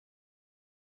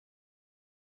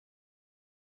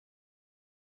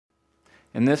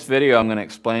In this video, I'm going to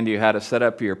explain to you how to set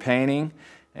up your painting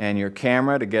and your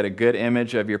camera to get a good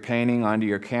image of your painting onto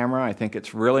your camera. I think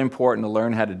it's really important to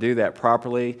learn how to do that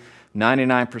properly.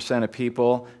 99% of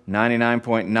people,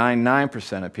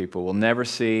 99.99% of people will never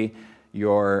see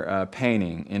your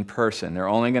painting in person. They're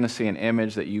only going to see an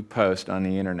image that you post on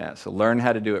the internet. So learn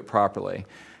how to do it properly.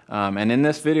 And in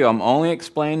this video, I'm only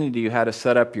explaining to you how to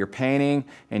set up your painting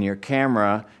and your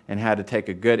camera and how to take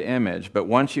a good image. But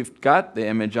once you've got the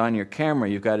image on your camera,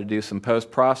 you've got to do some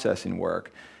post-processing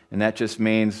work. And that just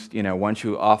means, once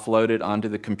you offload it onto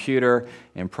the computer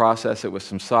and process it with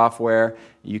some software,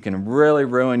 you can really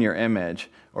ruin your image.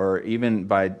 Or even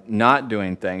by not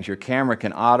doing things, your camera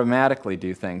can automatically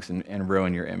do things and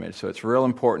ruin your image. So it's real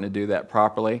important to do that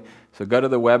properly. So go to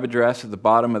the web address at the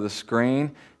bottom of the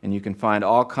screen, and you can find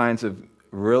all kinds of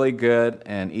really good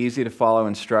and easy to follow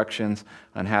instructions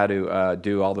on how to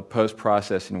do all the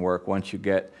post-processing work once you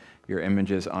get your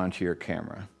images onto your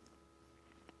camera.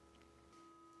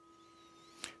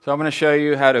 So I'm going to show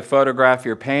you how to photograph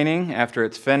your painting after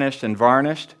it's finished and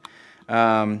varnished.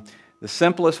 The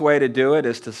simplest way to do it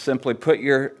is to simply put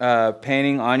your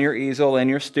painting on your easel in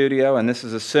your studio, and this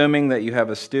is assuming that you have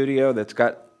a studio that's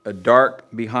got a dark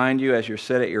behind you as you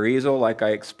sit at your easel, like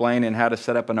I explained in how to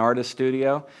set up an artist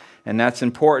studio. And that's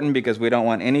important because we don't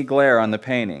want any glare on the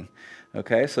painting.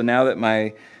 Okay, so now that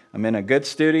I'm in a good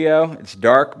studio, it's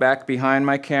dark back behind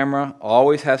my camera.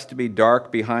 Always has to be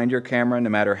dark behind your camera, no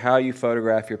matter how you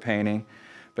photograph your painting.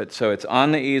 But so it's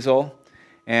on the easel.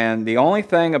 And the only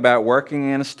thing about working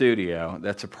in a studio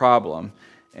that's a problem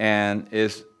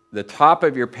is the top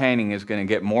of your painting is going to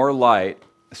get more light,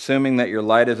 assuming that your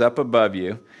light is up above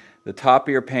you. The top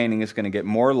of your painting is going to get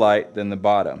more light than the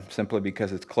bottom, simply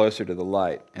because it's closer to the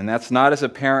light. And that's not as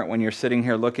apparent when you're sitting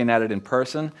here looking at it in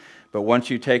person, but once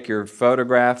you take your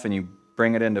photograph and you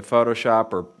bring it into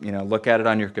Photoshop or look at it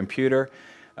on your computer,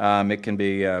 it can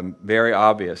be very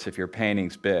obvious if your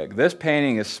painting's big. This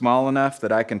painting is small enough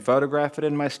that I can photograph it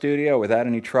in my studio without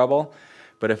any trouble,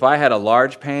 but if I had a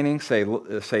large painting,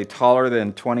 say taller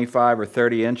than 25 or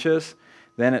 30 inches,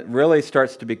 then it really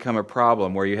starts to become a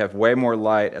problem where you have way more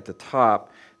light at the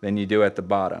top than you do at the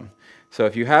bottom. So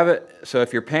if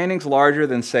your painting's larger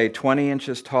than, say, 20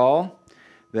 inches tall,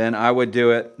 then I would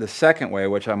do it the second way,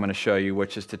 which I'm going to show you,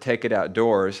 which is to take it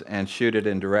outdoors and shoot it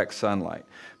in direct sunlight.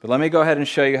 But let me go ahead and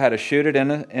show you how to shoot it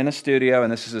in a studio,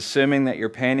 and this is assuming that your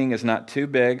painting is not too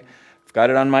big. I've got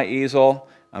it on my easel.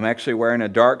 I'm actually wearing a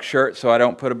dark shirt so I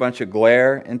don't put a bunch of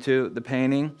glare into the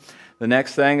painting. The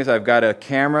next thing is I've got a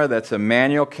camera that's a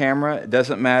manual camera. It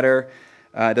doesn't matter.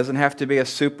 It doesn't have to be a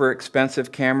super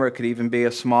expensive camera. It could even be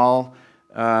a small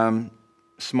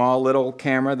little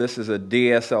camera. This is a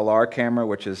DSLR camera,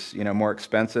 which is more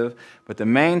expensive. But the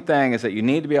main thing is that you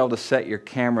need to be able to set your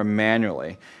camera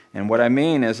manually. And what I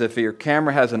mean is if your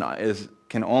camera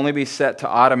can only be set to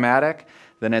automatic,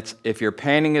 then if your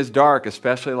painting is dark,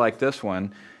 especially like this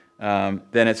one,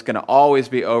 then it's going to always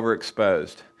be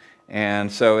overexposed.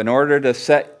 And so in order to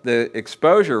set the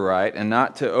exposure right and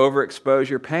not to overexpose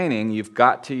your painting, you've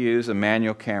got to use a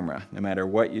manual camera, no matter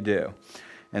what you do.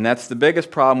 And that's the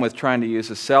biggest problem with trying to use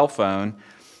a cell phone.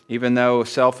 Even though a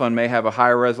cell phone may have a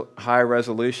high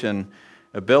resolution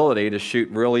ability to shoot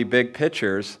really big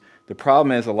pictures, the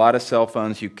problem is a lot of cell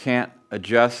phones you can't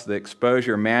adjust the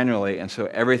exposure manually, and so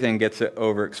everything gets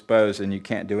overexposed and you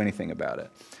can't do anything about it.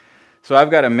 So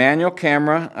I've got a manual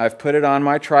camera. I've put it on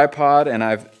my tripod and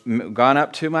I've gone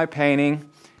up to my painting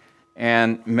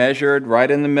and measured right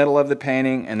in the middle of the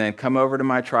painting and then come over to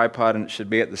my tripod, and it should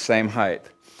be at the same height.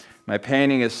 My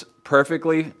painting is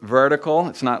perfectly vertical.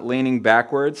 It's not leaning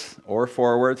backwards or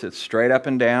forwards. It's straight up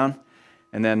and down.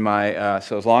 And then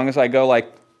so as long as I go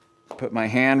put my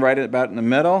hand right about in the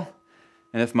middle,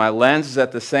 and if my lens is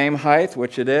at the same height,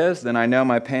 which it is, then I know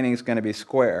my painting is going to be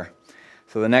square.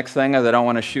 So the next thing is I don't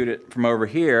want to shoot it from over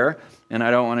here, and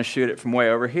I don't want to shoot it from way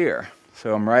over here.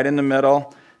 So I'm right in the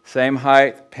middle, same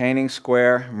height, painting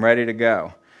square, I'm ready to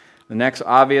go. The next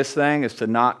obvious thing is to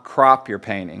not crop your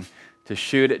painting, to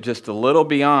shoot it just a little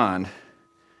beyond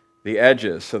the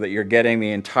edges so that you're getting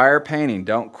the entire painting.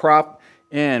 Don't crop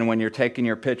in when you're taking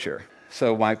your picture.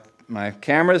 So my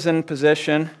camera's in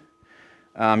position.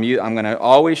 I'm going to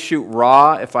always shoot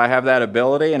raw if I have that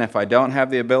ability, and if I don't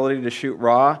have the ability to shoot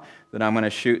raw, then I'm going to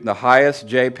shoot the highest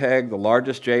JPEG, the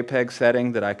largest JPEG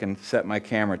setting that I can set my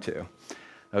camera to.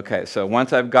 Okay, so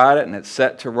once I've got it and it's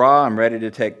set to raw, I'm ready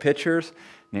to take pictures.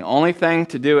 And the only thing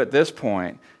to do at this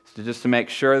point is just to make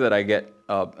sure that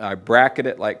I bracket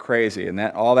it like crazy. And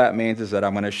all that means is that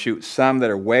I'm going to shoot some that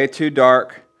are way too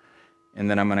dark and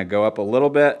then I'm going to go up a little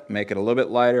bit, make it a little bit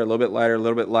lighter, a little bit lighter, a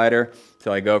little bit lighter,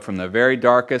 till I go from the very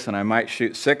darkest, and I might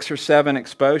shoot 6 or 7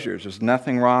 exposures. There's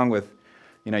nothing wrong with,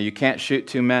 you can't shoot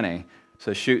too many.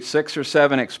 So shoot 6 or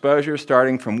 7 exposures,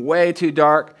 starting from way too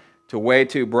dark to way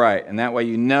too bright, and that way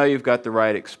you know you've got the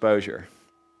right exposure.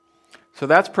 So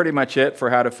that's pretty much it for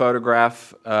how to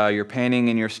photograph your painting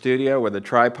in your studio with a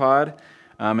tripod.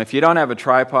 If you don't have a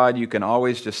tripod, you can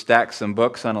always just stack some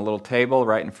books on a little table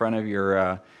right in front of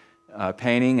your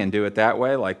painting and do it that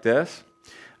way, like this.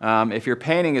 If your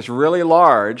painting is really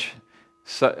large,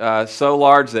 so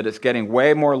large that it's getting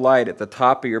way more light at the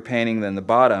top of your painting than the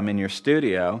bottom in your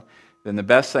studio, then the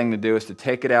best thing to do is to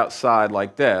take it outside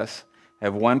like this.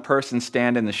 Have one person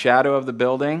stand in the shadow of the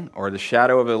building or the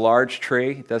shadow of a large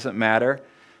tree, it doesn't matter,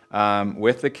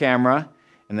 with the camera,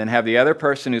 and then have the other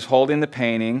person who's holding the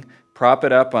painting prop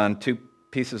it up on 2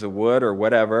 pieces of wood or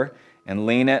whatever and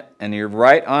lean it, and you're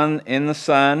right in the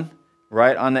sun,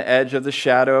 right on the edge of the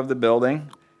shadow of the building,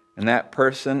 and that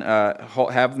person,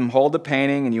 have them hold the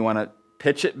painting, and you want to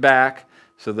pitch it back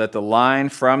so that the line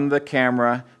from the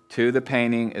camera to the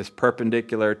painting is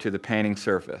perpendicular to the painting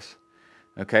surface.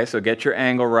 Okay, so get your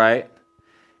angle right,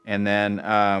 and then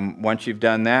once you've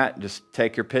done that, just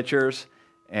take your pictures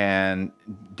and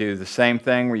do the same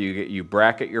thing where you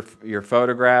bracket your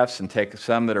photographs and take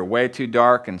some that are way too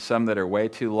dark and some that are way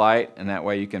too light, and that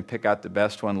way you can pick out the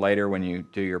best one later when you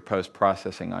do your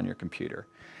post-processing on your computer.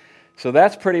 So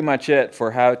that's pretty much it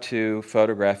for how to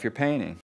photograph your painting.